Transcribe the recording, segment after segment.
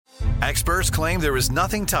Experts claim there is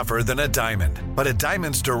nothing tougher than a diamond. But at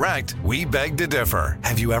Diamonds Direct, we beg to differ.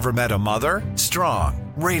 Have you ever met a mother?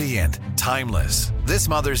 Strong, radiant, timeless. This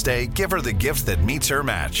Mother's Day, give her the gift that meets her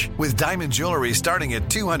match. With diamond jewelry starting at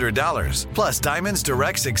 $200. Plus Diamonds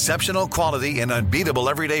Direct's exceptional quality and unbeatable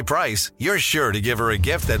everyday price, you're sure to give her a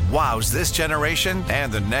gift that wows this generation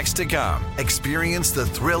and the next to come. Experience the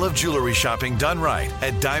thrill of jewelry shopping done right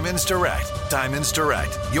at Diamonds Direct. Diamonds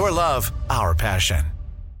Direct. Your love, our passion.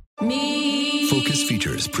 Focus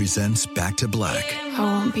Features presents Back to Black. I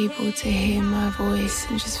want people to hear my voice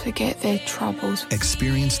and just forget their troubles.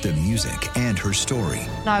 Experience the music and her story.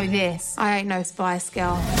 Know this, I ain't no Spice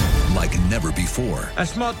Girl. Like never before.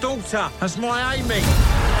 That's my daughter. That's my Amy.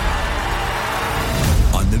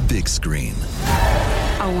 On the big screen.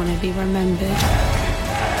 I want to be remembered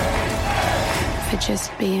for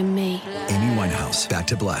just being me. Amy Winehouse, Back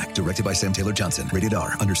to Black, directed by Sam Taylor Johnson. Rated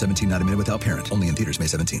R, under 17, not a minute without parent. Only in theaters May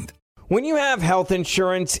 17th. When you have health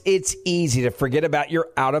insurance, it's easy to forget about your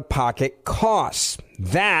out-of-pocket costs.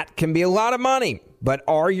 That can be a lot of money, but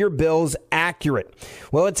are your bills accurate?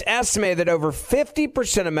 Well, it's estimated that over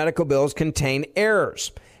 50% of medical bills contain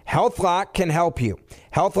errors. HealthLock can help you.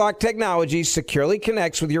 HealthLock technology securely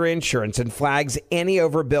connects with your insurance and flags any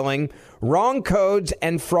overbilling, wrong codes,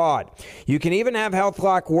 and fraud. You can even have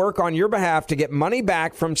HealthLock work on your behalf to get money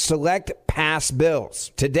back from select past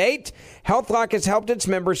bills. To date, HealthLock has helped its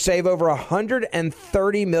members save over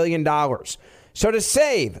 $130 million. So to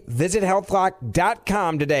save, visit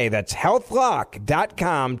healthlock.com today. That's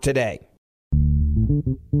healthlock.com today.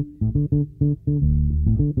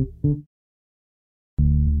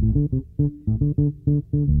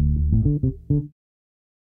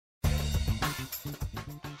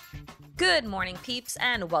 Good morning, peeps,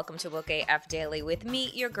 and welcome to Woke AF Daily with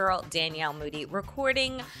me, your girl, Danielle Moody,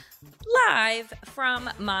 recording live from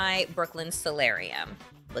my Brooklyn solarium.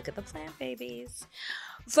 Look at the plant babies.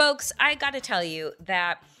 Folks, I gotta tell you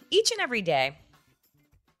that each and every day,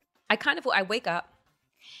 I wake up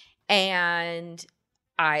and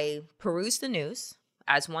I peruse the news,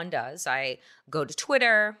 as one does. I go to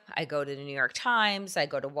Twitter, I go to the New York Times, I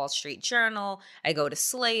go to Wall Street Journal, I go to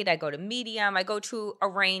Slate, I go to Medium, I go to a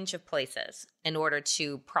range of places in order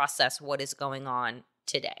to process what is going on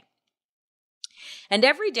today. And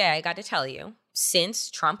every day, I got to tell you, since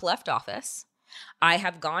Trump left office, I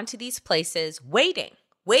have gone to these places waiting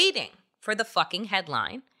for the fucking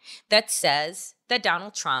headline that says that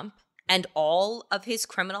Donald Trump and all of his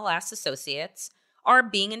criminal-ass associates are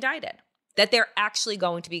being indicted, that they're actually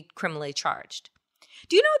going to be criminally charged.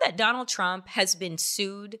 Do you know that Donald Trump has been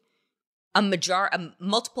sued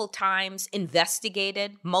multiple times,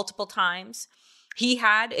 investigated multiple times? He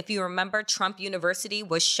had, if you remember, Trump University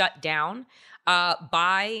was shut down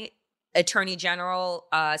by State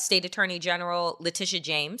Attorney General Letitia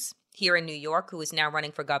James here in New York, who is now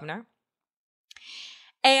running for governor.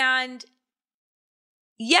 And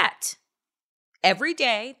yet, every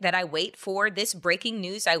day that I wait for this breaking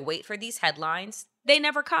news, I wait for these headlines, they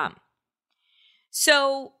never come.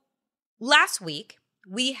 So last week,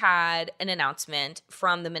 we had an announcement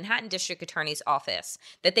from the Manhattan District Attorney's Office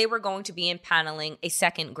that they were going to be impaneling a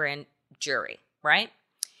second grand jury, right,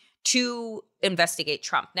 to investigate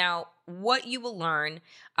Trump. Now, what you will learn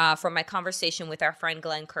from my conversation with our friend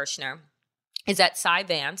Glenn Kirshner is that Cy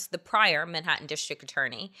Vance, the prior Manhattan District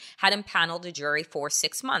Attorney, had impaneled a jury for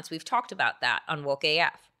 6 months. We've talked about that on Woke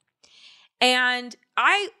AF. And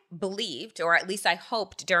I believed, or at least I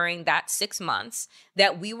hoped during that 6 months,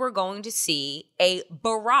 that we were going to see a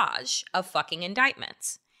barrage of fucking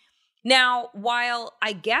indictments. Now, while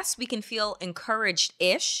I guess we can feel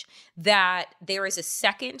encouraged-ish that there is a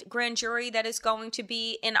second grand jury that is going to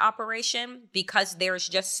be in operation because there's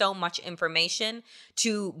just so much information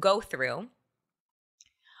to go through,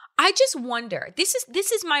 I just wonder, this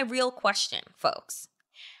is my real question, folks.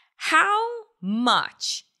 How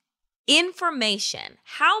much information,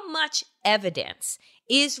 how much evidence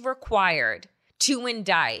is required to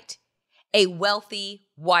indict a wealthy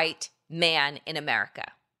white man in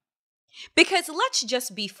America? Because let's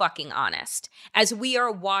just be fucking honest. As we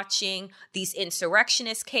are watching these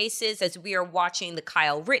insurrectionist cases, as we are watching the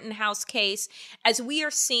Kyle Rittenhouse case, as we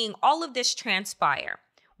are seeing all of this transpire,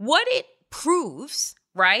 what it proves,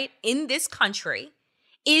 right, in this country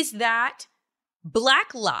is that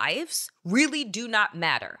Black lives really do not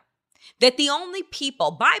matter. That the only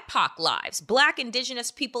people, BIPOC lives, Black,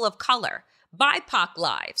 Indigenous people of color, BIPOC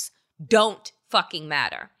lives don't fucking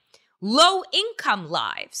matter. Low income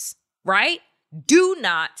lives, right, do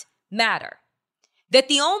not matter. That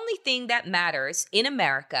the only thing that matters in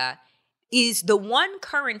America is the one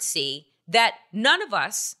currency that none of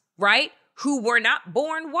us, right, who were not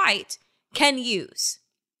born white can use,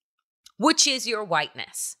 which is your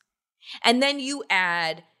whiteness. And then you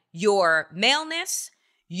add your maleness,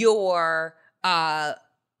 your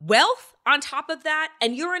wealth on top of that,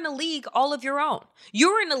 and you're in a league all of your own.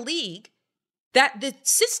 You're in a league that the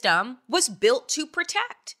system was built to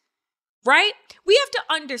protect, right? We have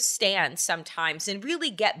to understand sometimes and really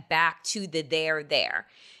get back to the there,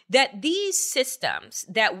 that these systems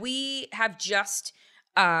that we have just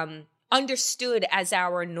understood as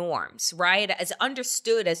our norms, right? As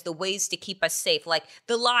understood as the ways to keep us safe, like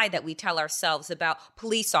the lie that we tell ourselves about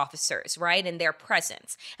police officers, right? And their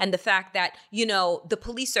presence, and the fact that, you know, the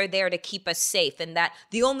police are there to keep us safe, and that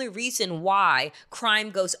the only reason why crime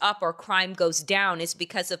goes up or crime goes down is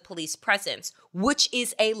because of police presence, which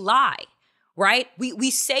is a lie, right?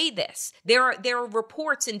 We say this. There are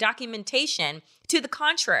reports and documentation to the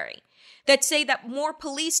contrary that say that more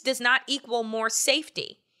police does not equal more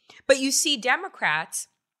safety. But you see Democrats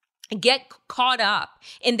get caught up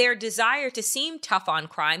in their desire to seem tough on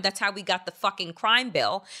crime. That's how we got the fucking crime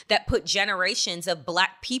bill that put generations of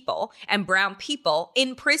black people and brown people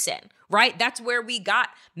in prison, right? That's where we got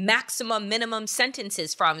maximum minimum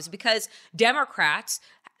sentences from, is because Democrats,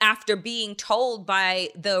 after being told by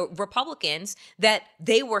the Republicans that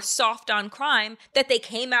they were soft on crime, that they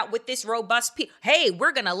came out with this robust, hey,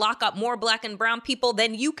 we're going to lock up more black and brown people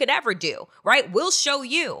than you could ever do, right? We'll show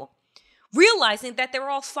you. Realizing that they're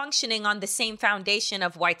all functioning on the same foundation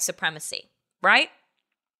of white supremacy, right?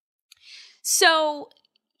 So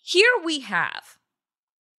here we have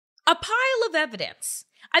a pile of evidence.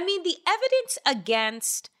 I mean, the evidence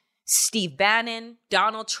against Steve Bannon,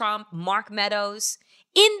 Donald Trump, Mark Meadows,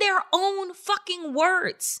 in their own fucking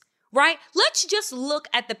words, right? Let's just look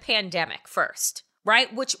at the pandemic first,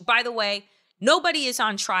 right? Which, by the way, nobody is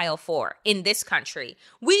on trial for in this country.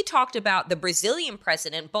 We talked about the Brazilian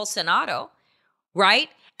president, Bolsonaro, right?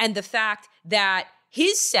 And the fact that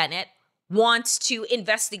his Senate wants to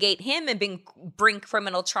investigate him and bring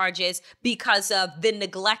criminal charges because of the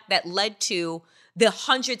neglect that led to the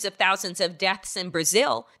hundreds of thousands of deaths in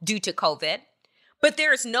Brazil due to COVID. But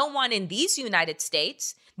there is no one in these United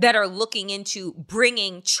States that are looking into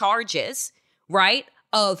bringing charges, right,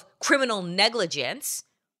 of criminal negligence,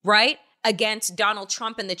 right, against Donald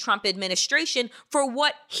Trump and the Trump administration for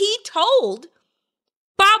what he told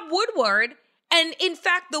Bob Woodward, and in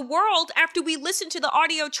fact the world, after we listened to the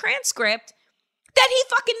audio transcript, that he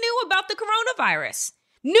fucking knew about the coronavirus,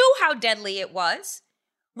 knew how deadly it was,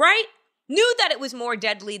 right? Knew that it was more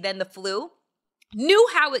deadly than the flu, knew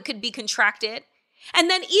how it could be contracted.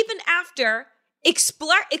 And then even after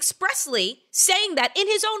expressly saying that in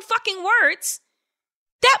his own fucking words,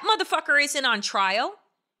 that motherfucker isn't on trial.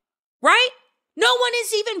 Right? No one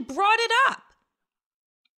has even brought it up.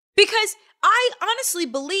 Because I honestly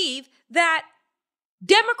believe that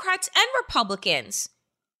Democrats and Republicans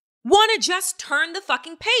want to just turn the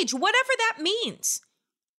fucking page, whatever that means.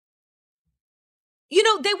 You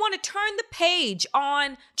know, they want to turn the page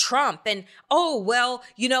on Trump and, oh, well,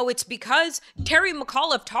 you know, it's because Terry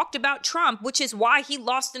McAuliffe talked about Trump, which is why he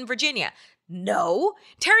lost in Virginia. No,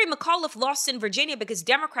 Terry McAuliffe lost in Virginia because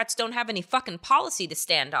Democrats don't have any fucking policy to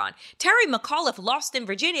stand on. Terry McAuliffe lost in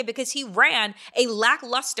Virginia because he ran a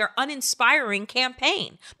lackluster, uninspiring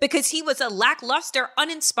campaign, because he was a lackluster,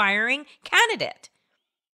 uninspiring candidate.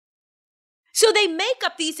 So they make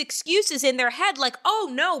up these excuses in their head like,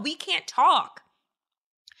 oh no, we can't talk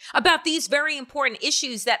about these very important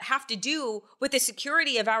issues that have to do with the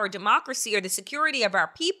security of our democracy or the security of our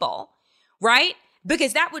people, right?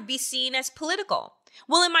 Because that would be seen as political.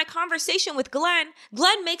 Well, in my conversation with Glenn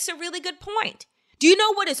makes a really good point. Do you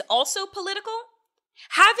know what is also political?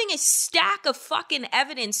 Having a stack of fucking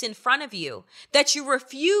evidence in front of you that you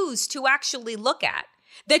refuse to actually look at,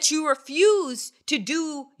 that you refuse to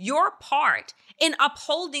do your part in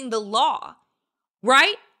upholding the law,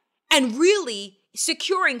 right? And really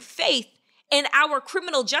securing faith in our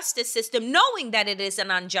criminal justice system, knowing that it is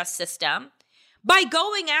an unjust system, by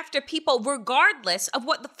going after people regardless of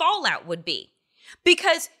what the fallout would be.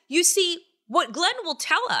 Because you see, what Glenn will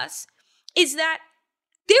tell us is that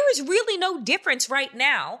there is really no difference right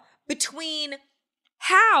now between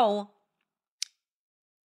how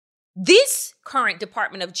this current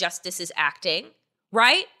Department of Justice is acting,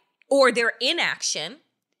 right? Or their inaction,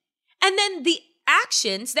 and then the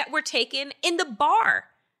actions that were taken in the Barr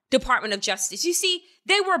Department of Justice. You see,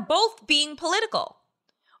 they were both being political.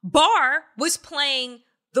 Barr was playing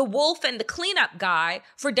the wolf and the cleanup guy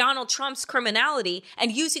for Donald Trump's criminality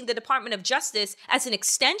and using the Department of Justice as an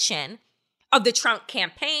extension of the Trump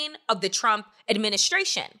campaign, of the Trump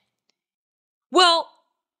administration. Well,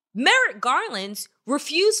 Merrick Garland's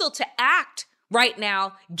refusal to act right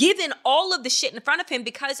now, given all of the shit in front of him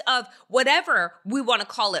because of whatever we want to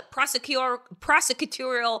call it,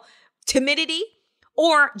 prosecutorial timidity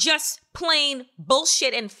or just plain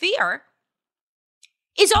bullshit and fear,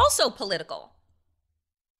 is also political.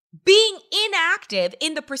 Being inactive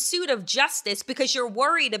in the pursuit of justice because you're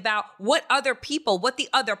worried about what other people, what the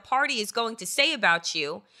other party is going to say about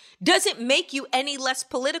you, doesn't make you any less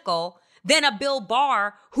political than a Bill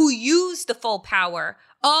Barr who used the full power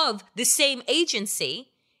of the same agency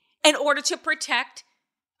in order to protect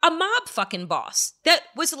a mob fucking boss that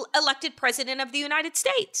was elected president of the United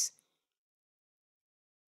States.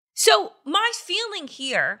 So my feeling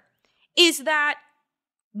here is that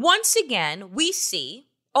once again, we see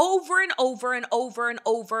over and over and over and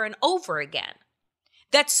over and over again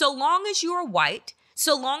that so long as you are white,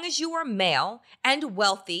 so long as you are male and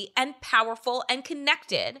wealthy and powerful and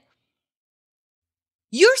connected,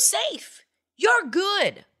 you're safe. You're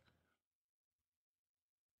good.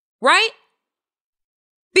 Right?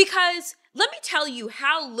 Because let me tell you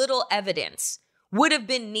how little evidence would have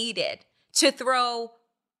been needed to throw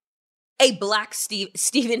a black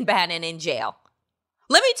Stephen Bannon in jail.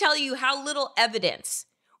 Let me tell you how little evidence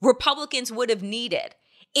Republicans would have needed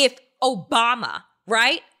if Obama,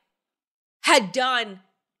 right, had done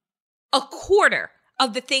a quarter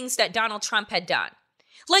of the things that Donald Trump had done.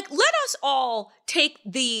 Like, let us all take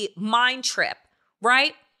the mind trip,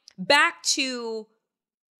 right, back to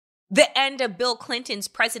the end of Bill Clinton's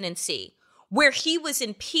presidency, where he was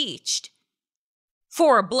impeached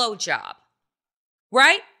for a blowjob,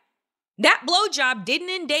 right? That blowjob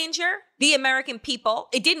didn't endanger the American people.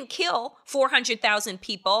 It didn't kill 400,000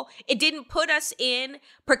 people. It didn't put us in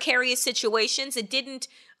precarious situations. It didn't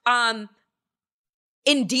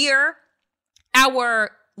endear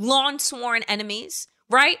our long-sworn enemies,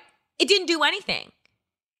 right? It didn't do anything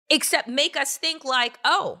except make us think like,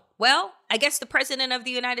 oh, well, I guess the president of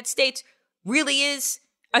the United States really is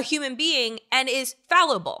a human being and is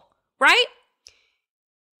fallible, right?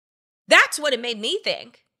 That's what it made me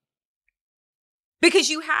think.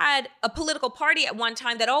 Because you had a political party at one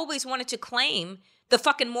time that always wanted to claim the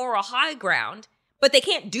fucking moral high ground, but they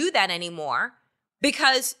can't do that anymore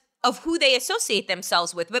because of who they associate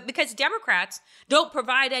themselves with. But because Democrats don't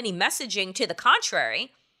provide any messaging to the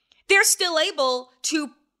contrary, they're still able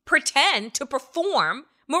to pretend to perform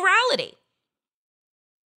morality.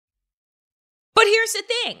 But here's the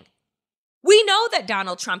thing. We know that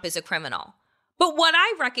Donald Trump is a criminal. But what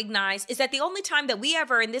I recognize is that the only time that we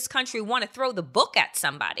ever in this country want to throw the book at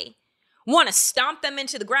somebody, want to stomp them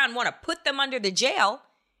into the ground, want to put them under the jail,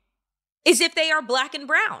 is if they are black and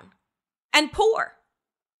brown and poor.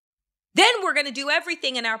 Then we're going to do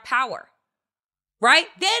everything in our power, right?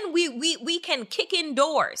 Then we can kick in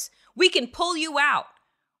doors. We can pull you out,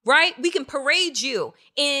 right? We can parade you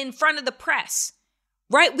in front of the press,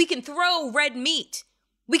 right? We can throw red meat.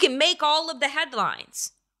 We can make all of the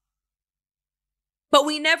headlines. But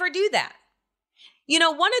we never do that. You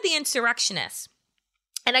know, one of the insurrectionists,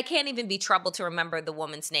 and I can't even be troubled to remember the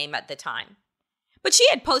woman's name at the time, but she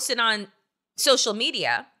had posted on social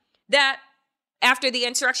media that after the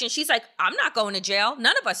insurrection, she's like, I'm not going to jail.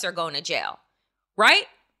 None of us are going to jail, right?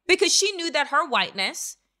 Because she knew that her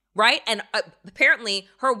whiteness, right, and apparently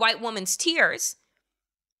her white woman's tears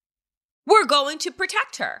were going to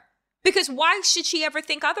protect her. Because why should she ever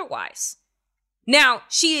think otherwise? Now,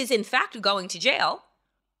 she is in fact going to jail,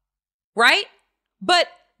 right? But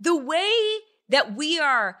the way that we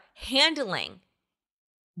are handling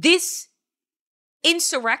this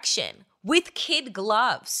insurrection with kid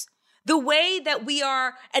gloves, the way that we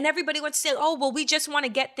are, and everybody wants to say, oh, well, we just want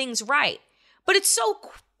to get things right. But it's so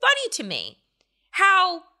funny to me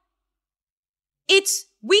how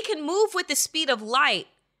we can move with the speed of light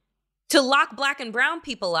to lock black and brown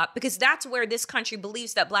people up because that's where this country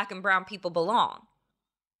believes that black and brown people belong,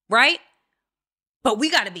 right? But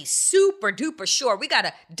we got to be super duper sure. We got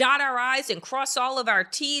to dot our I's and cross all of our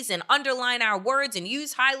T's and underline our words and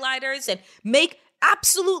use highlighters and make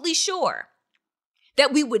absolutely sure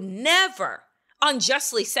that we would never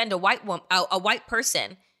unjustly send a white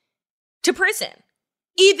person to prison.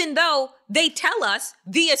 Even though they tell us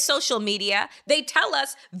via social media, they tell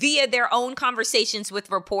us via their own conversations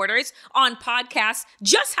with reporters on podcasts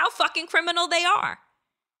just how fucking criminal they are.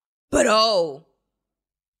 But oh,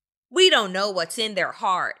 we don't know what's in their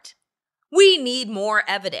heart. We need more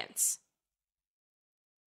evidence.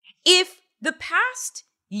 If the past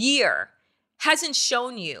year hasn't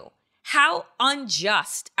shown you how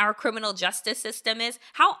unjust our criminal justice system is,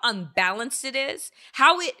 how unbalanced it is,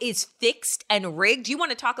 how it is fixed and rigged. You want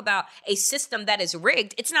to talk about a system that is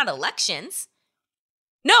rigged. It's not elections.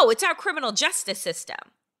 No, it's our criminal justice system.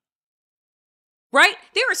 Right?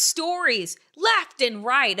 There are stories left and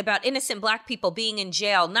right about innocent Black people being in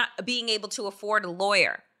jail, not being able to afford a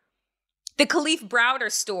lawyer. The Khalif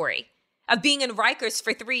Browder story of being in Rikers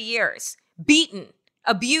for 3 years, beaten,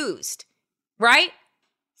 abused, right?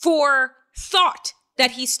 For thought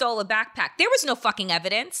that he stole a backpack. There was no fucking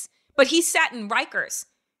evidence, but he sat in Rikers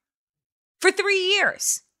for 3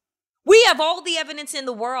 years. We have all the evidence in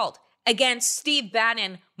the world against Steve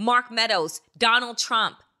Bannon, Mark Meadows, Donald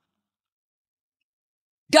Trump,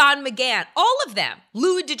 Don McGahn, all of them,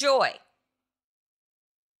 Louis DeJoy.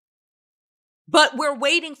 But we're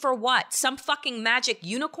waiting for what? Some fucking magic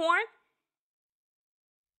unicorn?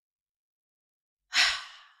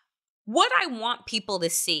 What I want people to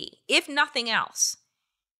see, if nothing else,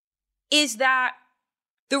 is that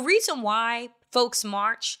the reason why folks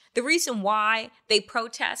march, the reason why they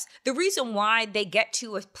protest, the reason why they get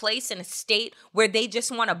to a place in a state where they just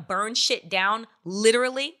want to burn shit down,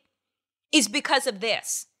 literally, is because of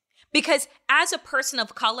this. Because as a person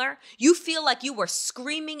of color, you feel like you were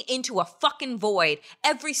screaming into a fucking void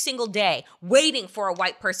every single day, waiting for a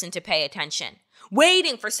white person to pay attention,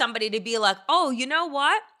 waiting for somebody to be like, oh, you know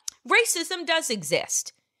what? Racism does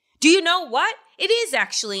exist. Do you know what? It is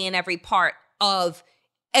actually in every part of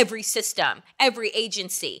every system, every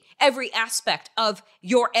agency, every aspect of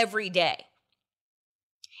your everyday.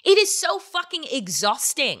 It is so fucking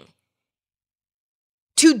exhausting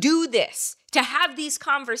to do this, to have these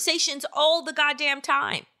conversations all the goddamn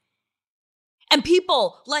time. And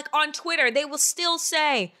people, like on Twitter, they will still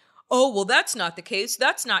say, oh, well, that's not the case.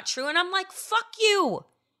 That's not true. And I'm like, fuck you.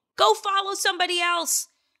 Go follow somebody else.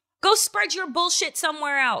 Go spread your bullshit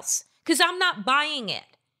somewhere else. Because I'm not buying it.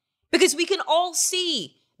 Because we can all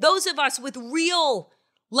see, those of us with real,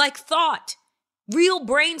 thought, real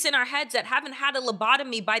brains in our heads that haven't had a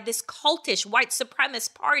lobotomy by this cultish white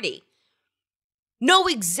supremacist party, know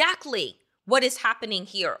exactly what is happening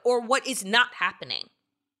here or what is not happening.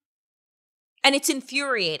 And it's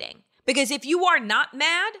infuriating because if you are not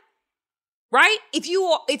mad, right? If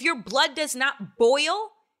your blood does not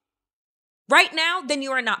boil right now, then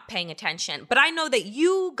you are not paying attention. But I know that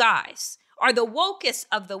you guys are the wokest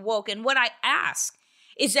of the woke. And what I ask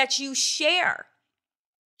is that you share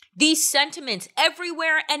these sentiments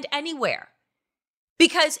everywhere and anywhere,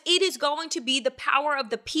 because it is going to be the power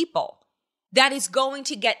of the people that is going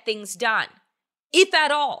to get things done, if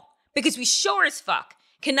at all, because we sure as fuck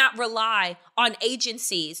cannot rely on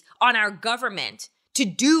agencies, on our government to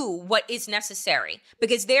do what is necessary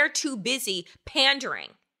because they're too busy pandering,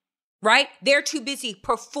 right? They're too busy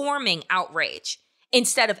performing outrage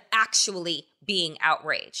instead of actually being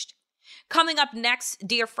outraged. Coming up next,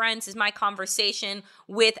 dear friends, is my conversation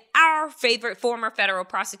with our favorite former federal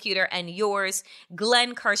prosecutor and yours,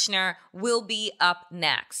 Glenn Kirschner, will be up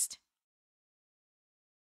next.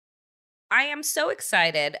 I am so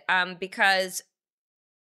excited because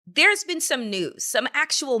there's been some news, some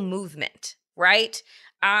actual movement, right?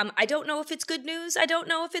 I don't know if it's good news. I don't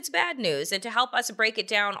know if it's bad news. And to help us break it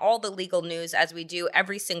down, all the legal news as we do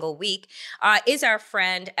every single week, is our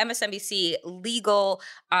friend, MSNBC legal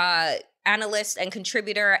analyst and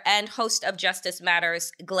contributor and host of Justice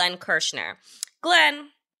Matters, Glenn Kirschner.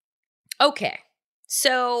 Glenn, okay.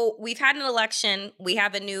 So we've had an election. We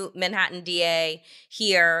have a new Manhattan DA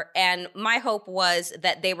here. And my hope was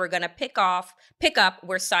that they were going to pick up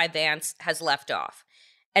where Cy Vance has left off.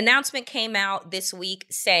 Announcement came out this week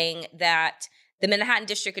saying that the Manhattan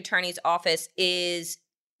District Attorney's Office is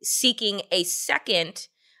seeking a second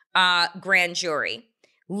grand jury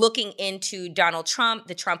looking into Donald Trump,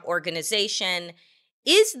 the Trump Organization.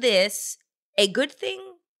 Is this a good thing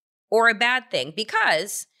or a bad thing?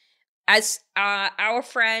 Because as our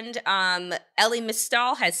friend Elie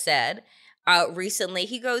Mystal has said recently,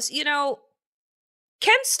 he goes,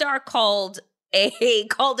 Ken Starr called a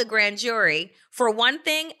grand jury for one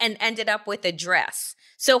thing and ended up with a dress.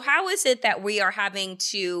 So how is it that we are having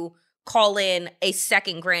to call in a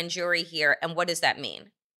second grand jury here, and what does that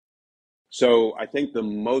mean? So I think the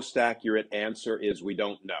most accurate answer is we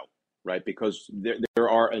don't know, right? Because there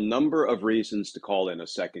are a number of reasons to call in a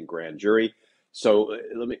second grand jury. So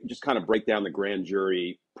let me just kind of break down the grand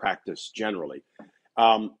jury practice generally.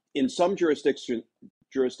 In some jurisdictions,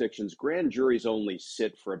 grand juries only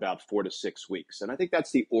sit for about 4 to 6 weeks. And I think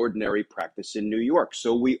that's the ordinary practice in New York.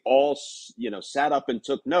 So we all, sat up and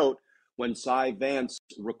took note when Cy Vance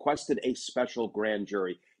requested a special grand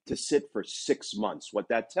jury to sit for 6 months. What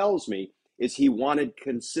that tells me is he wanted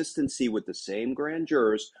consistency with the same grand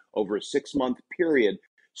jurors over a 6-month period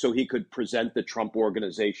so he could present the Trump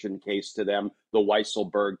Organization case to them, the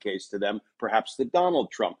Weisselberg case to them, perhaps the Donald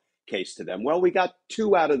Trump case to them? Well, we got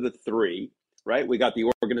 2 out of the 3, right? We got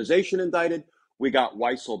the organization indicted, we got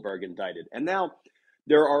Weisselberg indicted. And now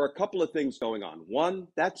there are a couple of things going on. One,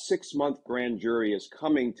 that 6-month grand jury is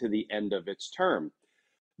coming to the end of its term.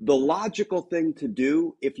 The logical thing to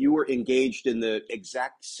do, if you were engaged in the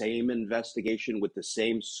exact same investigation with the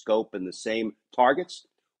same scope and the same targets,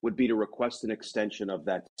 would be to request an extension of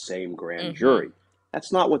that same grand jury.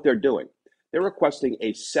 That's not what they're doing. They're requesting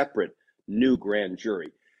a separate new grand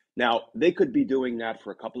jury. Now, they could be doing that for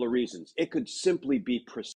a couple of reasons. It could simply be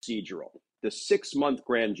procedural. The 6-month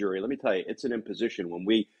grand jury, let me tell you, it's an imposition. When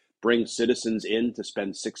we bring citizens in to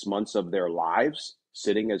spend 6 months of their lives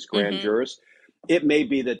sitting as grand jurors, it may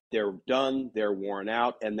be that they're done, they're worn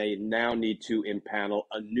out, and they now need to impanel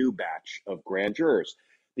a new batch of grand jurors.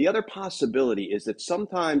 The other possibility is that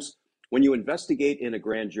sometimes when you investigate in a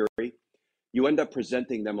grand jury, you end up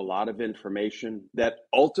presenting them a lot of information that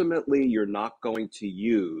ultimately you're not going to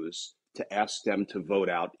use to ask them to vote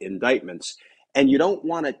out indictments. And you don't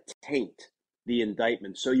want to taint the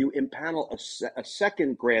indictment. So you impanel a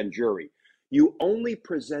second grand jury. You only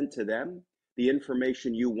present to them the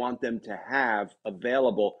information you want them to have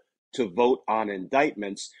available to vote on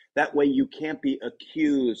indictments. That way you can't be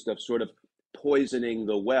accused of sort of poisoning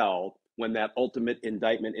the well when that ultimate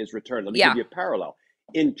indictment is returned. Let me give you a parallel.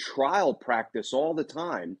 In trial practice all the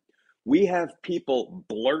time, we have people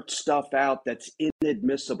blurt stuff out that's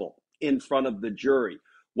inadmissible in front of the jury.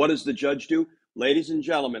 What does the judge do? Ladies and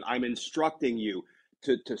gentlemen, I'm instructing you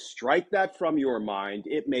to strike that from your mind.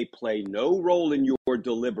 It may play no role in your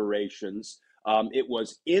deliberations. It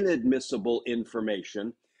was inadmissible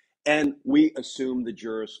information. And we assume the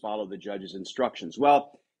jurors follow the judge's instructions.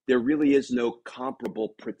 Well, there really is no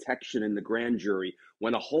comparable protection in the grand jury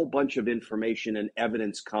when a whole bunch of information and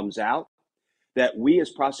evidence comes out that we as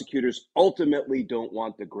prosecutors ultimately don't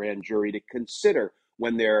want the grand jury to consider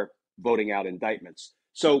when they're voting out indictments.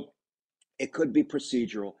 So it could be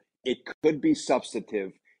procedural, it could be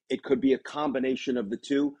substantive, it could be a combination of the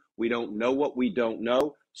two. We don't know what we don't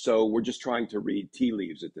know, so we're just trying to read tea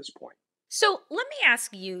leaves at this point. So let me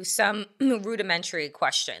ask you some rudimentary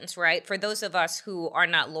questions, right? For those of us who are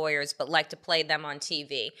not lawyers but like to play them on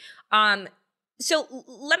TV. So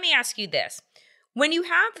let me ask you this.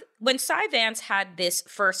 When Cy Vance had this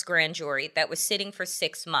first grand jury that was sitting for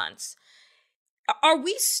 6 months, are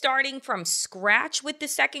we starting from scratch with the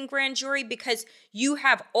second grand jury? Because you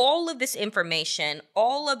have all of this information,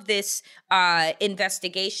 all of this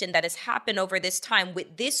investigation that has happened over this time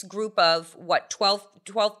with this group of,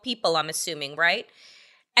 12 people, I'm assuming, right?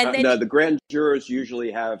 And then no, the grand jurors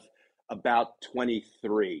usually have about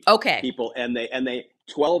 23 people, and they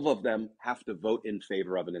 12 of them have to vote in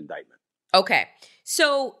favor of an indictment. Okay.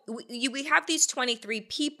 So we have these 23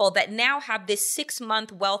 people that now have this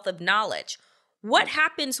 6-month wealth of knowledge. What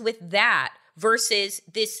happens with that versus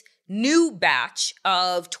this new batch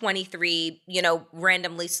of 23,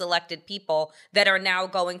 randomly selected people that are now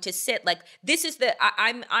going to sit? Like, this is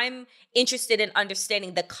I'm interested in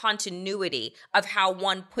understanding the continuity of how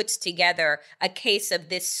one puts together a case of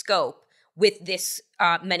this scope with this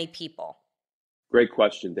many people. Great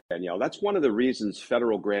question, Danielle. That's one of the reasons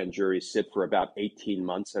federal grand juries sit for about 18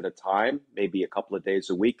 months at a time, maybe a couple of days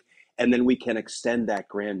a week. And then we can extend that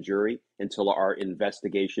grand jury until our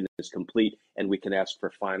investigation is complete and we can ask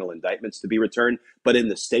for final indictments to be returned. But in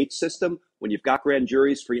the state system, when you've got grand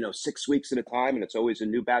juries for 6 weeks at a time and it's always a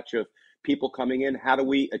new batch of people coming in, how do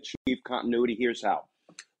we achieve continuity? Here's how.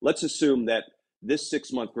 Let's assume that this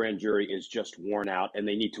 6-month grand jury is just worn out and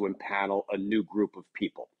they need to impanel a new group of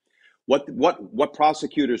people. What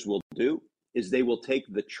prosecutors will do is they will take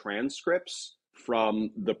the transcripts from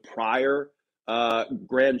the prior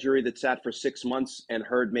grand jury that sat for 6 months and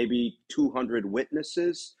heard maybe 200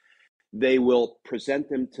 witnesses. They will present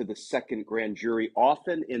them to the second grand jury,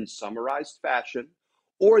 often in summarized fashion,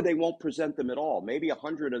 or they won't present them at all. Maybe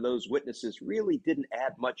 100 of those witnesses really didn't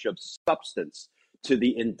add much of substance to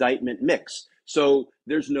the indictment mix. So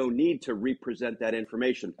there's no need to represent that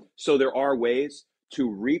information. So there are ways to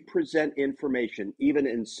represent information, even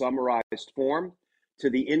in summarized form, to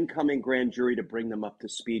the incoming grand jury to bring them up to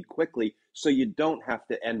speed quickly so you don't have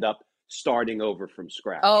to end up starting over from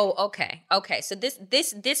scratch. Oh, okay. Okay. So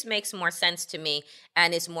this makes more sense to me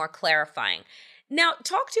and is more clarifying. Now,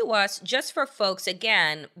 talk to us, just for folks,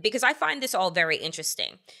 again, because I find this all very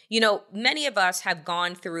interesting. Many of us have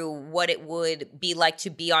gone through what it would be like to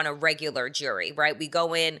be on a regular jury, right? We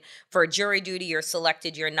go in for jury duty, you're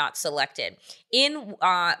selected, you're not selected. In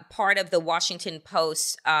part of the Washington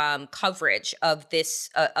Post coverage of this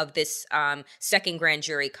second grand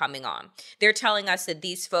jury coming on, they're telling us that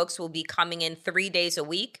these folks will be coming in 3 days a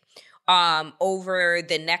week. over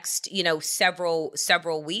the next,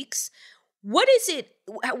 several weeks. What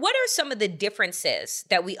are some of the differences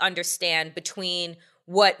that we understand between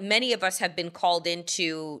what many of us have been called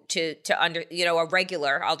into to under, a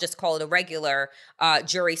regular, I'll just call it a regular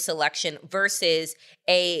jury selection versus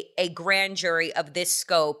a grand jury of this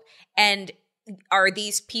scope? And are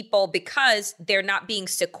these people, because they're not being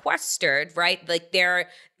sequestered, right? Like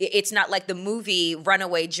it's not like the movie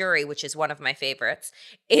Runaway Jury, which is one of my favorites.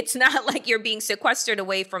 It's not like you're being sequestered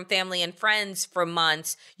away from family and friends for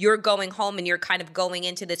months. You're going home and you're kind of going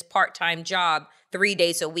into this part-time job 3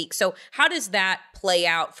 days a week. So how does that play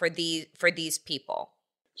out for these people?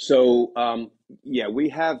 So, we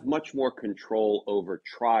have much more control over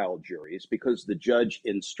trial juries because the judge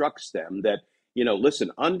instructs them that,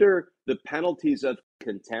 listen, under the penalties of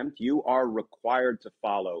contempt, you are required to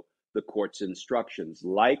follow the court's instructions.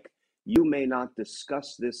 Like, you may not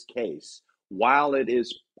discuss this case while it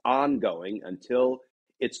is ongoing until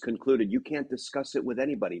it's concluded. You can't discuss it with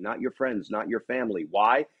anybody, not your friends, not your family.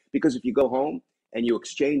 Why? Because if you go home and you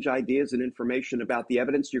exchange ideas and information about the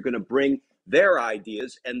evidence, you're going to bring their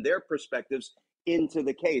ideas and their perspectives into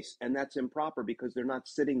the case. And that's improper because they're not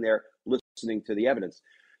sitting there listening to the evidence.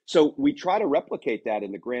 So we try to replicate that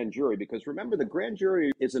in the grand jury because remember, the grand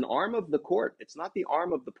jury is an arm of the court. It's not the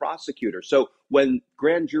arm of the prosecutor. So when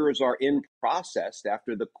grand jurors are in process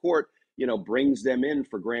after the court, brings them in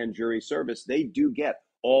for grand jury service, they do get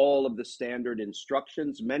all of the standard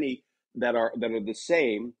instructions, many that are the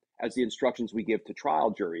same as the instructions we give to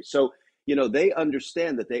trial juries. So, they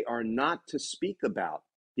understand that they are not to speak about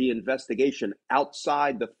the investigation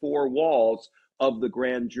outside the four walls of the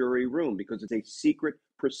grand jury room because it's a secret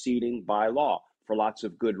proceeding by law for lots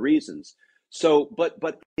of good reasons. So,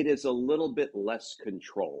 but it is a little bit less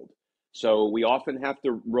controlled. So we often have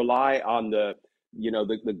to rely on the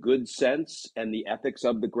good sense and the ethics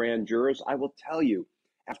of the grand jurors. I will tell you,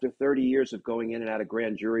 after 30 years of going in and out of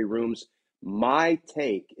grand jury rooms, my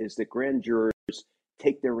take is that grand jurors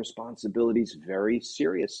take their responsibilities very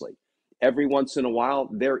seriously. Every once in a while,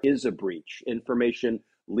 there is a breach. Information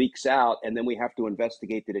leaks out, and then we have to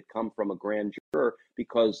investigate did it come from a grand juror,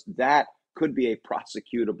 because that could be a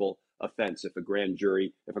prosecutable offense if a grand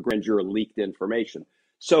juror leaked information.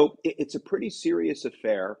 So it's a pretty serious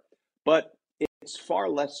affair, but it's far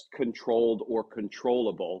less controlled or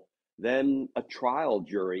controllable than a trial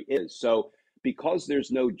jury is. So because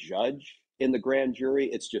there's no judge in the grand jury,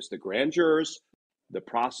 it's just the grand jurors, the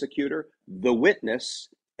prosecutor, the witness,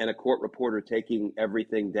 and a court reporter taking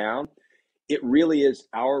everything down. It really is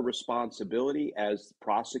our responsibility as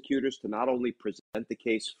prosecutors to not only present the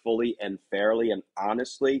case fully and fairly and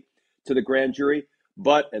honestly to the grand jury,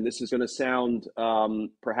 but, and this is going to sound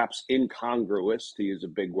perhaps incongruous, to use a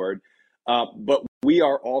big word, but we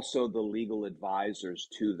are also the legal advisors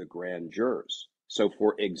to the grand jurors. So,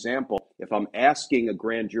 for example, if I'm asking a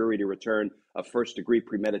grand jury to return a first-degree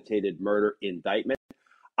premeditated murder indictment,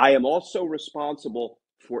 I am also responsible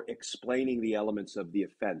for explaining the elements of the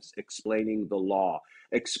offense, explaining the law,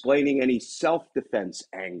 explaining any self-defense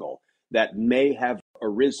angle that may have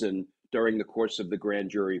arisen during the course of the grand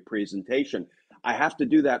jury presentation. I have to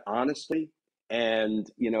do that honestly, and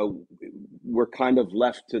we're kind of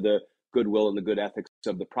left to the goodwill and the good ethics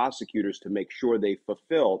of the prosecutors to make sure they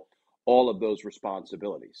fulfill all of those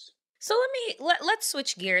responsibilities. So let's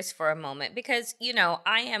switch gears for a moment because,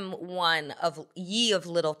 I am one of ye of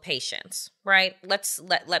little patience, right?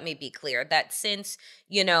 Let me be clear that since,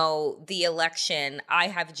 the election, I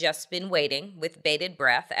have just been waiting with bated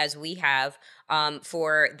breath as we have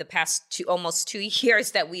for the past almost 2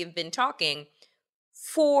 years that we have been talking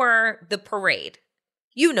for the parade.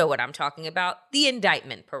 You know what I'm talking about, the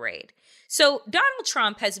indictment parade. So Donald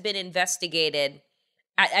Trump has been investigated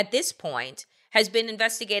at this point, has been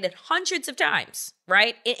investigated hundreds of times,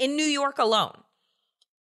 right? In New York alone.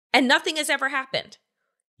 And nothing has ever happened.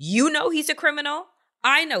 You know he's a criminal.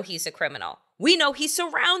 I know he's a criminal. We know he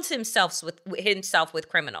surrounds himself with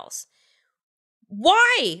criminals.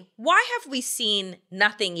 Why? Why have we seen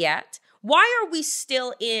nothing yet? Why are we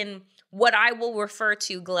still in what I will refer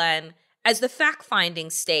to, Glenn, as the fact-finding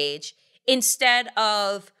stage instead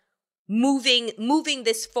of moving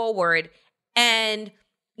this forward and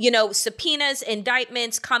subpoenas,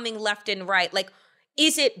 indictments coming left and right? Like,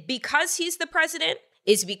 is it because he's the president?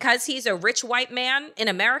 Is it because he's a rich white man in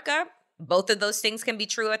America? Both of those things can be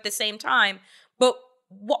true at the same time. But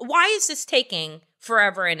why is this taking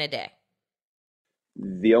forever and a day?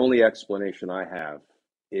 The only explanation I have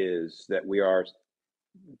is that we are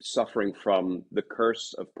suffering from the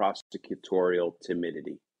curse of prosecutorial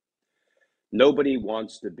timidity. Nobody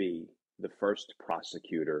wants to be the first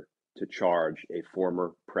prosecutor to charge a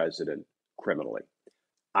former president criminally.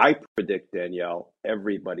 I predict, Danielle,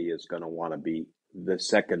 everybody is going to want to be the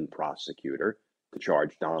second prosecutor to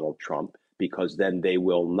charge Donald Trump, because then they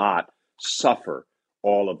will not suffer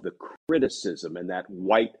all of the criticism and that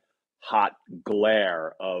white hot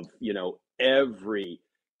glare of, every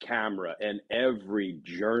camera and every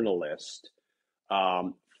journalist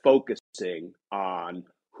focusing on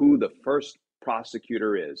who the first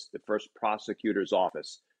prosecutor is, the first prosecutor's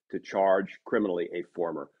office to charge criminally a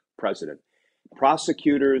former president.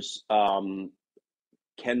 Prosecutors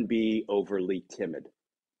can be overly timid.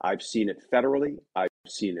 I've seen it federally. I've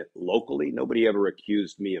seen it locally. Nobody ever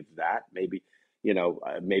accused me of that. Maybe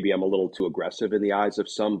I'm a little too aggressive in the eyes of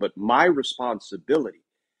some, but my responsibility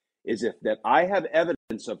is that I have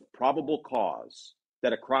evidence of probable cause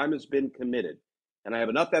that a crime has been committed, and I have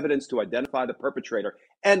enough evidence to identify the perpetrator,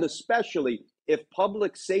 and especially if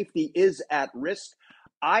public safety is at risk,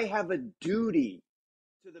 I have a duty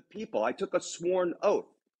to the people. I took a sworn oath.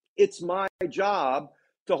 It's my job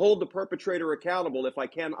to hold the perpetrator accountable if I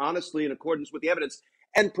can, honestly, in accordance with the evidence,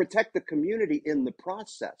 and protect the community in the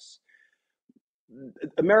process.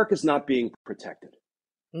 America's not being protected.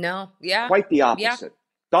 No, yeah. Quite the opposite. Yeah.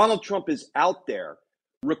 Donald Trump is out there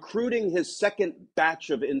recruiting his second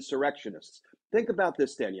batch of insurrectionists. Think about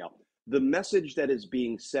this, Danielle. The message that is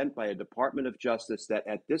being sent by a Department of Justice that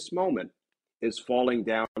at this moment is falling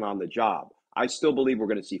down on the job. I still believe we're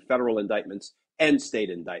going to see federal indictments and state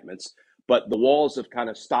indictments, but the walls have kind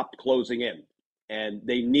of stopped closing in, and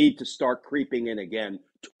they need to start creeping in again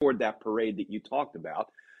toward that parade that you talked about.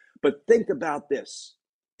 But think about this.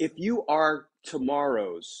 If you are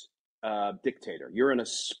tomorrow's dictator, you're an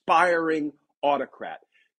aspiring autocrat,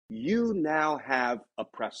 you now have a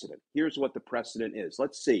precedent. Here's what the precedent is.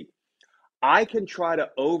 Let's see. I can try to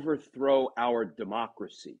overthrow our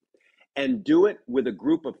democracy and do it with a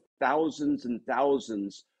group of thousands and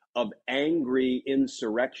thousands of angry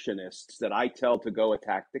insurrectionists that I tell to go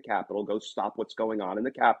attack the Capitol, go stop what's going on in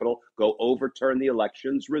the Capitol, go overturn the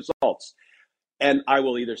election's results. And I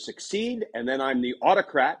will either succeed, and then I'm the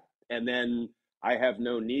autocrat, and then I have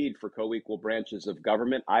no need for co-equal branches of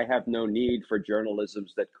government. I have no need for journalisms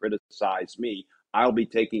that criticize me. I'll be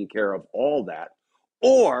taking care of all that.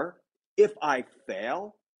 Or if I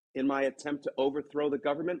fail in my attempt to overthrow the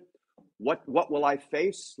government, what will I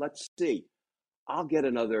face? Let's see. I'll get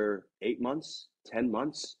another 8 months, 10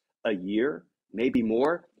 months, a year, maybe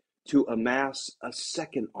more, to amass a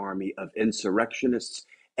second army of insurrectionists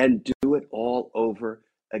and do it all over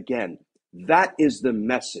again. That is the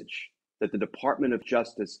message that the Department of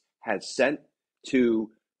Justice has sent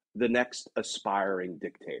to the next aspiring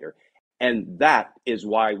dictator. And that is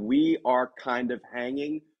why we are kind of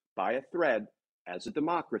hanging by a thread as a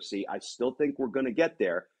democracy. I still think we're going to get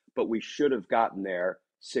there, but we should have gotten there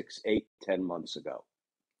 6, 8, 10 months ago.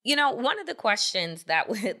 One of the questions that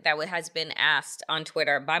has been asked on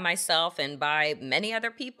Twitter by myself and by many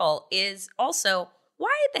other people is also,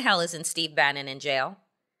 why the hell isn't Steve Bannon in jail?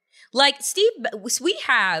 We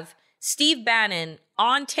have Steve Bannon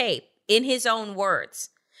on tape in his own words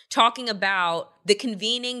talking about the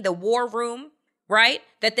convening, the war room, right,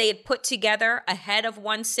 that they had put together ahead of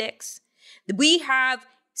 1/6. We have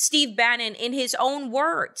Steve Bannon in his own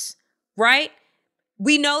words, right?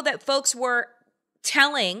 We know that folks were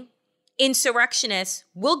telling insurrectionists,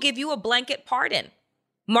 we'll give you a blanket pardon.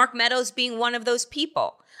 Mark Meadows being one of those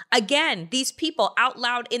people. Again, these people out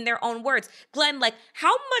loud in their own words. Glenn,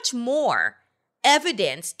 how much more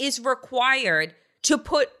evidence is required to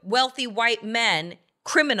put wealthy white men,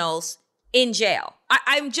 criminals, in jail?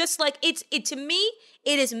 I'm just to me,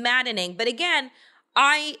 it is maddening. But again,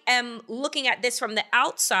 I am looking at this from the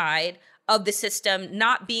outside of the system,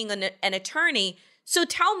 not being an attorney. So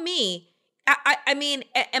tell me, I mean,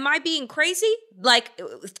 am I being crazy?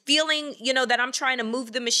 Feeling, that I'm trying to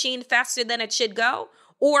move the machine faster than it should go?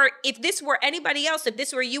 Or if this were anybody else, if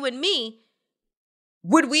this were you and me,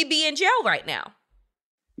 would we be in jail right now?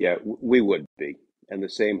 Yeah, we would be. And the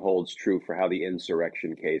same holds true for how the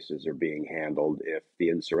insurrection cases are being handled. If the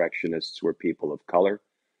insurrectionists were people of color,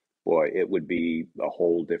 boy, it would be a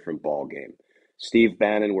whole different ballgame. Steve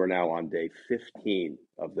Bannon, we're now on day 15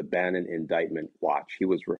 of the Bannon indictment watch. He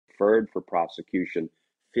was referred for prosecution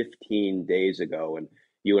 15 days ago. And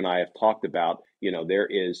you and I have talked about, there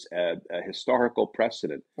is a historical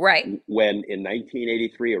precedent. Right. When in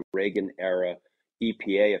 1983, a Reagan-era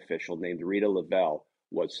EPA official named Rita Lavelle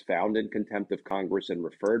was found in contempt of Congress and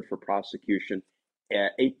referred for prosecution.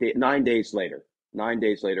 9 days later,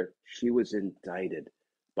 she was indicted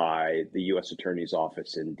by the U.S. Attorney's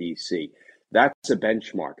Office in D.C. That's a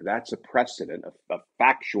benchmark. That's a precedent, a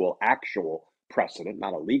factual, actual precedent,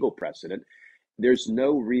 not a legal precedent, there's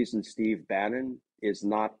no reason Steve Bannon is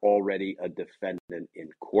not already a defendant in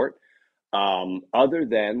court, other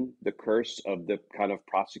than the curse of the kind of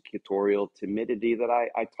prosecutorial timidity that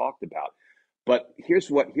I talked about. But here's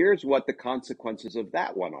what the consequences of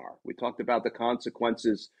that one are. We talked about the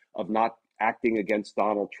consequences of not acting against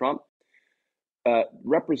Donald Trump.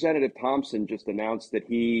 Representative Thompson just announced that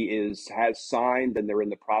he has signed, and they're in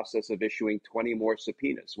the process of issuing 20 more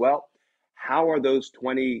subpoenas. Well, how are those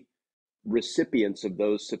 20 recipients of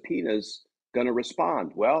those subpoenas going to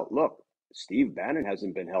respond? Well, look, Steve Bannon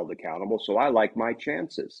hasn't been held accountable, so I like my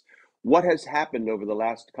chances. What has happened over the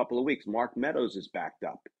last couple of weeks? Mark Meadows is backed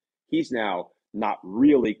up. He's now not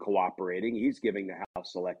really cooperating. He's giving the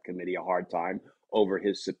House Select Committee a hard time over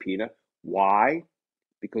his subpoena. Why?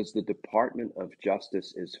 Because the Department of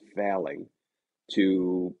Justice is failing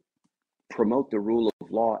to promote the rule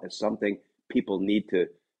of law as something people need to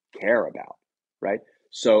care about, right?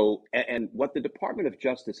 So, and what the Department of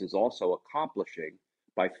Justice is also accomplishing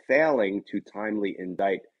by failing to timely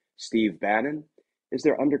indict Steve Bannon is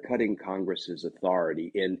they're undercutting Congress's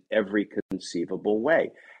authority in every conceivable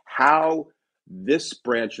way. How this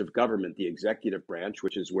branch of government, the executive branch,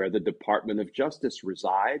 which is where the Department of Justice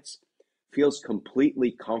resides, feels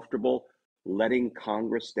completely comfortable letting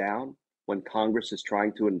Congress down when Congress is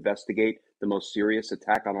trying to investigate the most serious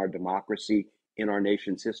attack on our democracy in our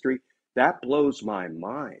nation's history, that blows my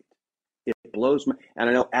mind. It blows my, and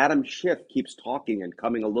I know Adam Schiff keeps talking and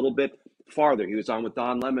coming a little bit farther. He was on with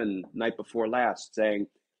Don Lemon night before last saying,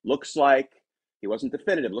 looks like, he wasn't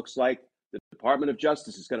definitive, looks like the Department of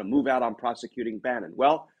Justice is going to move out on prosecuting Bannon.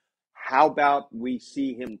 Well, how about we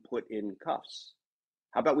see him put in cuffs?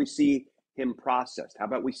 How about we see him processed? How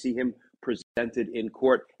about we see him presented in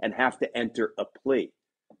court and have to enter a plea?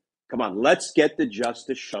 Come on, let's get the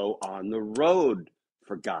justice show on the road,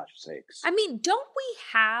 for gosh sakes. I mean, don't we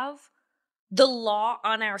have the law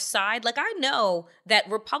on our side? Like, I know that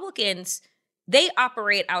Republicans, they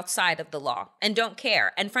operate outside of the law and don't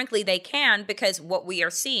care. And frankly, they can, because what we are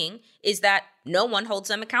seeing is that no one holds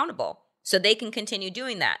them accountable. So they can continue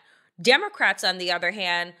doing that. Democrats, on the other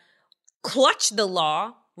hand, clutch the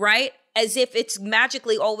law, right? As if it's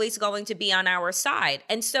magically always going to be on our side.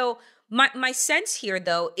 And so my sense here,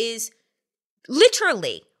 though, is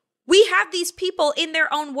literally, we have these people in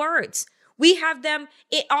their own words. We have them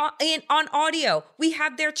on audio. We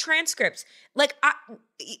have their transcripts. Like,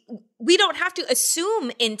 we don't have to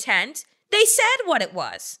assume intent. They said what it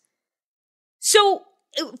was. So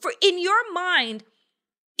in your mind,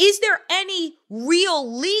 is there any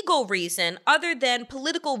real legal reason other than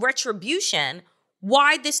political retribution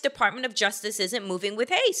why this Department of Justice isn't moving with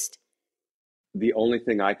haste? The only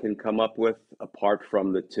thing I can come up with, apart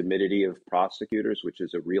from the timidity of prosecutors, which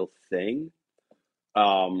is a real thing,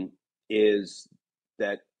 is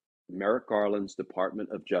that Merrick Garland's Department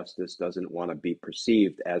of Justice doesn't want to be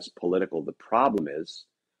perceived as political. The problem is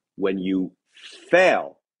when you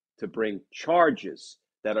fail to bring charges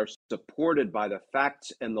that are supported by the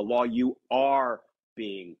facts and the law, you are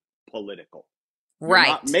being political. Right.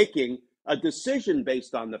 You're not making a decision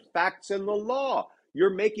based on the facts and the law.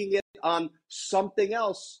 You're making it on something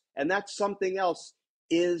else, and that something else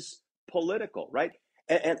is political, right?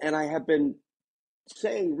 And I have been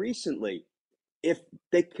saying recently, if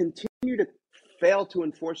they continue to fail to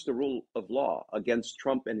enforce the rule of law against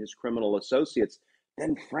Trump and his criminal associates,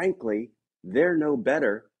 then frankly, they're no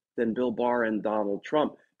better than Bill Barr and Donald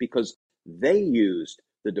Trump, because they used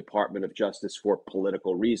the Department of Justice for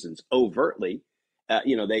political reasons overtly.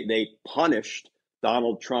 They punished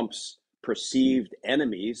Donald Trump's perceived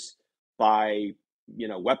enemies by,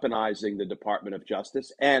 weaponizing the Department of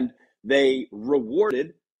Justice, and they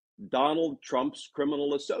rewarded Donald Trump's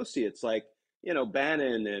criminal associates like,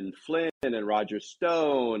 Bannon and Flynn and Roger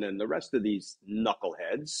Stone and the rest of these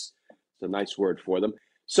knuckleheads. It's a nice word for them.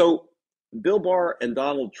 So Bill Barr and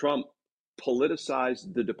Donald Trump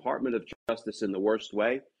politicized the Department of Justice in the worst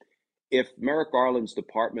way. If Merrick Garland's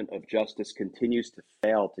Department of Justice continues to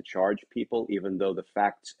fail to charge people, even though the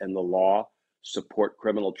facts and the law support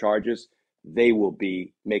criminal charges, they will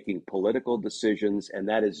be making political decisions, and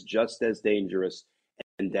that is just as dangerous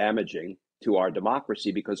and damaging to our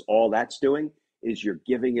democracy, because all that's doing is you're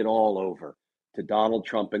giving it all over to Donald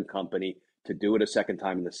Trump and company to do it a second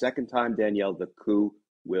time. And the second time, Danielle, the coup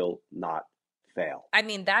will not fail. I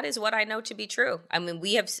mean, that is what I know to be true. I mean,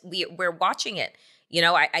 we're watching it.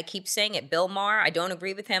 I keep saying it. Bill Maher, I don't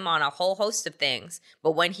agree with him on a whole host of things.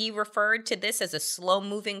 But when he referred to this as a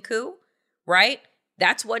slow-moving coup, right?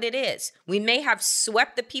 That's what it is. We may have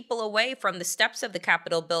swept the people away from the steps of the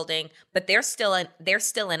Capitol building, but they're still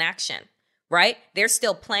in action, right? They're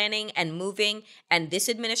still planning and moving. And this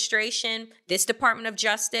administration, this Department of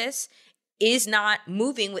Justice is not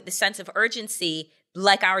moving with the sense of urgency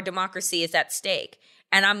like our democracy is at stake.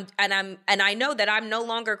 And I know that I'm no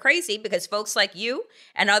longer crazy because folks like you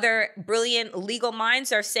and other brilliant legal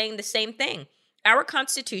minds are saying the same thing. Our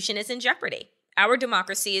Constitution is in jeopardy. Our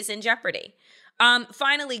democracy is in jeopardy.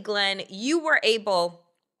 Finally, Glenn, you were able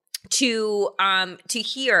to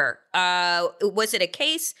hear, was it a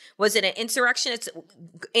case? Was it an insurrection? It's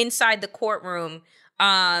inside the courtroom,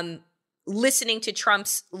 listening to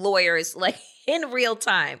Trump's lawyers like in real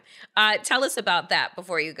time. Tell us about that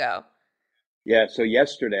before you go. Yeah, so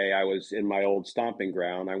yesterday I was in my old stomping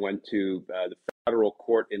ground. I went to the federal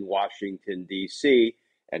court in Washington, D.C.,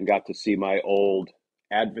 and got to see my old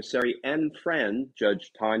adversary and friend,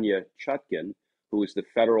 Judge Tanya Chutkan, who is the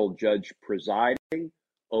federal judge presiding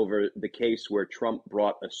over the case where Trump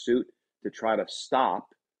brought a suit to try to stop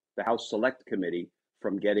the House Select Committee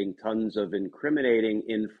from getting tons of incriminating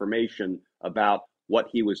information about what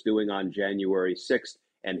he was doing on January 6th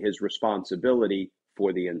and his responsibility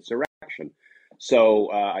for the insurrection. So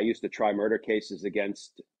I used to try murder cases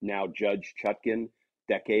against now Judge Chutkan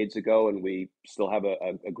decades ago, and we still have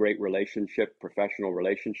a great relationship, professional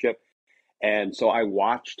relationship. And so I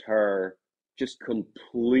watched her just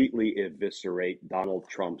completely eviscerate Donald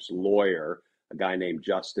Trump's lawyer, a guy named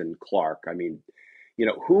Justin Clark. I mean,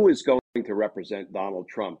 who is going to represent Donald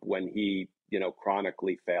Trump when he,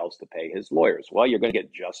 chronically fails to pay his lawyers? Well, you're going to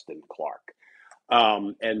get Justin Clark.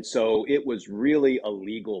 And so it was really a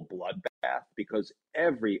legal bloodbath because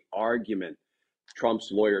every argument Trump's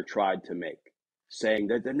lawyer tried to make, saying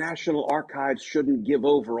that the National Archives shouldn't give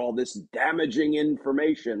over all this damaging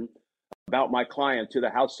information about my client to the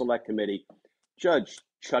House Select Committee, Judge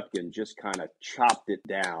Chutkan just kind of chopped it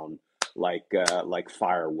down like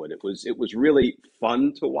firewood. It was really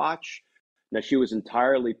fun to watch. Now, she was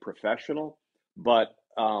entirely professional, but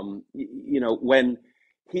when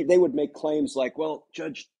they would make claims like, well,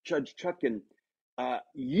 Judge Chutkan,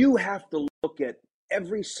 you have to look at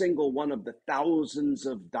every single one of the thousands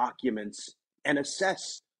of documents and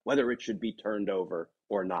assess whether it should be turned over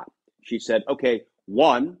or not. She said, okay,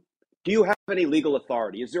 one, do you have any legal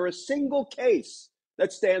authority? Is there a single case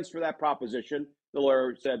that stands for that proposition? The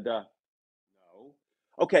lawyer said, no.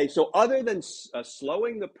 Okay, so other than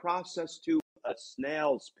slowing the process to a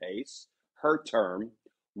snail's pace, her term,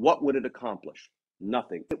 what would it accomplish?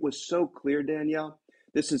 Nothing. It was so clear, Danielle.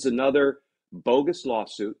 This is another bogus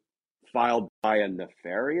lawsuit filed by a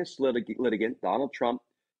nefarious litigant, Donald Trump,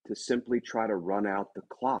 to simply try to run out the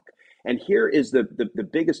clock. And here is the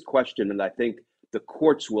biggest question, and I think the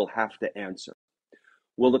courts will have to answer.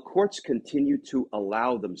 Will the courts continue to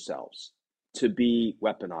allow themselves to be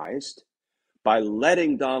weaponized by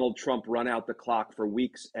letting Donald Trump run out the clock for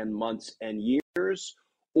weeks and months and years?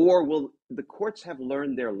 Or will the courts have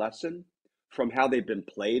learned their lesson from how they've been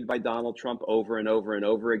played by Donald Trump over and over and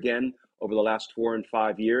over again over the last 4 and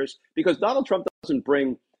 5 years? Because Donald Trump doesn't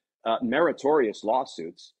bring meritorious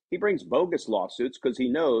lawsuits. He brings bogus lawsuits because he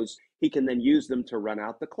knows he can then use them to run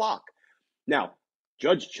out the clock. Now,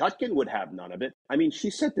 Judge Chutkan would have none of it. I mean, she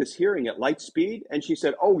set this hearing at light speed, and she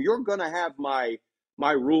said, oh, you're going to have my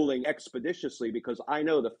ruling expeditiously because I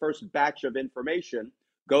know the first batch of information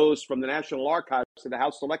goes from the National Archives to the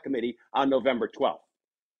House Select Committee on November 12th.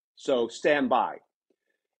 So stand by.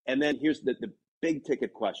 And then here's the big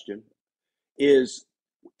ticket question is,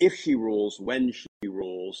 if she rules, when she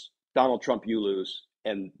rules, Donald Trump, you lose,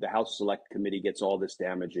 and the House Select Committee gets all this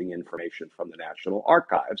damaging information from the National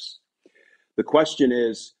Archives. The question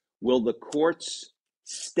is, will the courts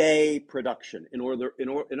stay production? In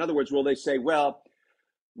other words, will they say, well,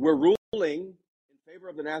 we're ruling in favor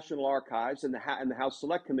of the National Archives and the House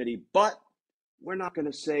Select Committee, but we're not going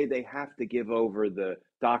to say they have to give over the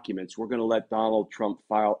documents. We're going to let Donald Trump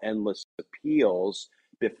file endless appeals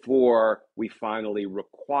before we finally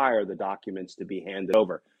require the documents to be handed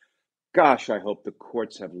over. Gosh, I hope the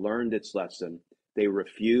courts have learned its lesson. They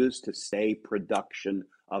refuse to stay production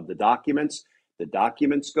of the documents. The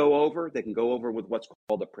documents go over. They can go over with what's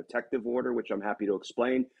called a protective order, which I'm happy to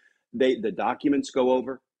explain. The documents go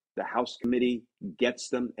over. The House committee gets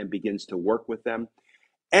them and begins to work with them.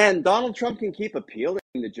 And Donald Trump can keep appealing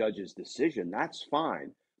the judge's decision. That's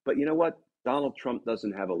fine. But you know what? Donald Trump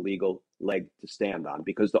doesn't have a legal leg to stand on,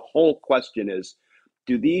 because the whole question is,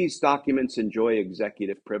 do these documents enjoy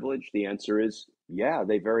executive privilege? The answer is, yeah,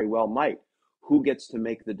 they very well might. Who gets to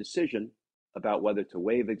make the decision about whether to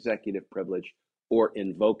waive executive privilege or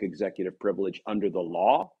invoke executive privilege under the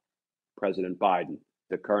law? President Biden,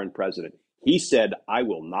 the current president. He said, I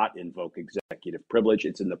will not invoke executive privilege.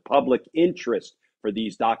 It's in the public interest for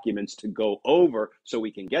these documents to go over so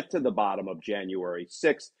we can get to the bottom of January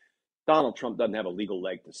 6th. Donald Trump doesn't have a legal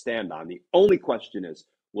leg to stand on. The only question is,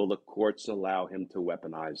 will the courts allow him to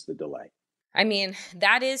weaponize the delay? I mean,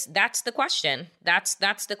 that's the question. That's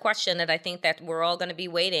the question that I think that we're all going to be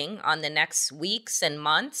waiting on the next weeks and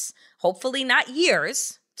months, hopefully not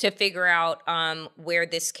years, to figure out where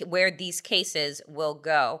these cases will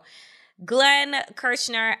go. Glenn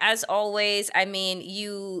Kirshner, as always, I mean,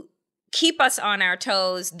 you keep us on our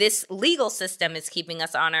toes. This legal system is keeping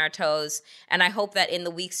us on our toes. And I hope that in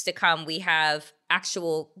the weeks to come, we have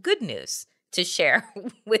actual good news to share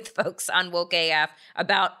with folks on Woke AF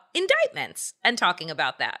about indictments and talking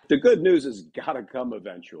about that. The good news has got to come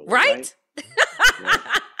eventually. Right? Yeah.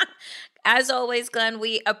 As always, Glenn,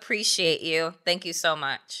 we appreciate you. Thank you so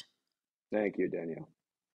much. Thank you, Danielle.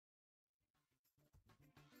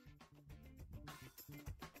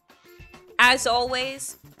 As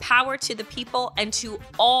always, power to the people and to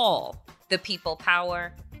all the people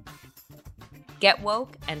power. Get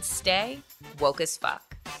woke and stay woke as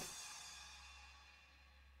fuck.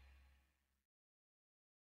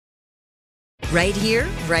 Right here,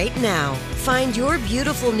 right now. Find your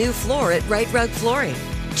beautiful new floor at Right Rug Flooring.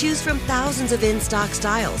 Choose from thousands of in-stock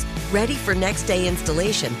styles, ready for next day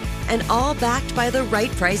installation, and all backed by the right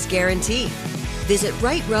price guarantee. Visit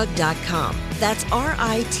rightrug.com. That's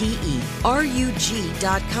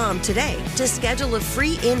RITERUG.com today to schedule a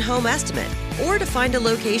free in-home estimate or to find a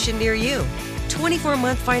location near you.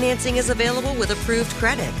 24-month financing is available with approved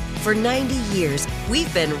credit. For 90 years,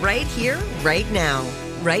 we've been right here, right now.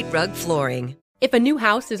 Right Rug Flooring. If a new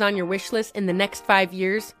house is on your wish list in the next 5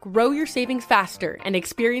 years, grow your savings faster and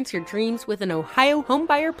experience your dreams with an Ohio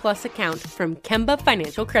Homebuyer Plus account from Kemba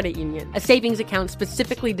Financial Credit Union. A savings account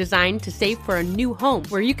specifically designed to save for a new home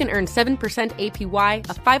where you can earn 7% APY,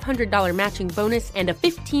 a $500 matching bonus, and a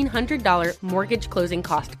 $1,500 mortgage closing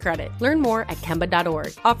cost credit. Learn more at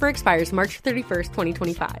Kemba.org. Offer expires March 31st,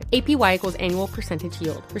 2025. APY equals annual percentage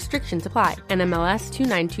yield. Restrictions apply. NMLS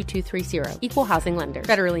 292230. Equal housing lender.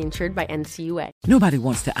 Federally insured by NCUA. Nobody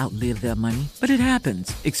wants to outlive their money, but it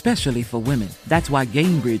happens, especially for women. That's why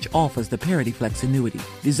Gainbridge offers the Parity Flex annuity,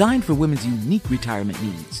 designed for women's unique retirement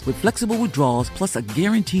needs, with flexible withdrawals plus a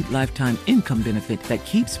guaranteed lifetime income benefit that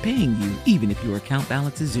keeps paying you even if your account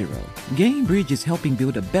balance is zero. Gainbridge is helping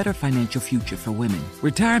build a better financial future for women.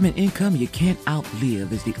 Retirement income you can't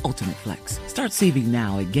outlive is the ultimate flex. Start saving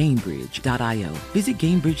now at Gainbridge.io. Visit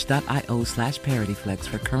Gainbridge.io/ParityFlex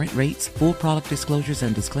for current rates, full product disclosures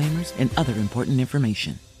and disclaimers, and other important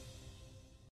information.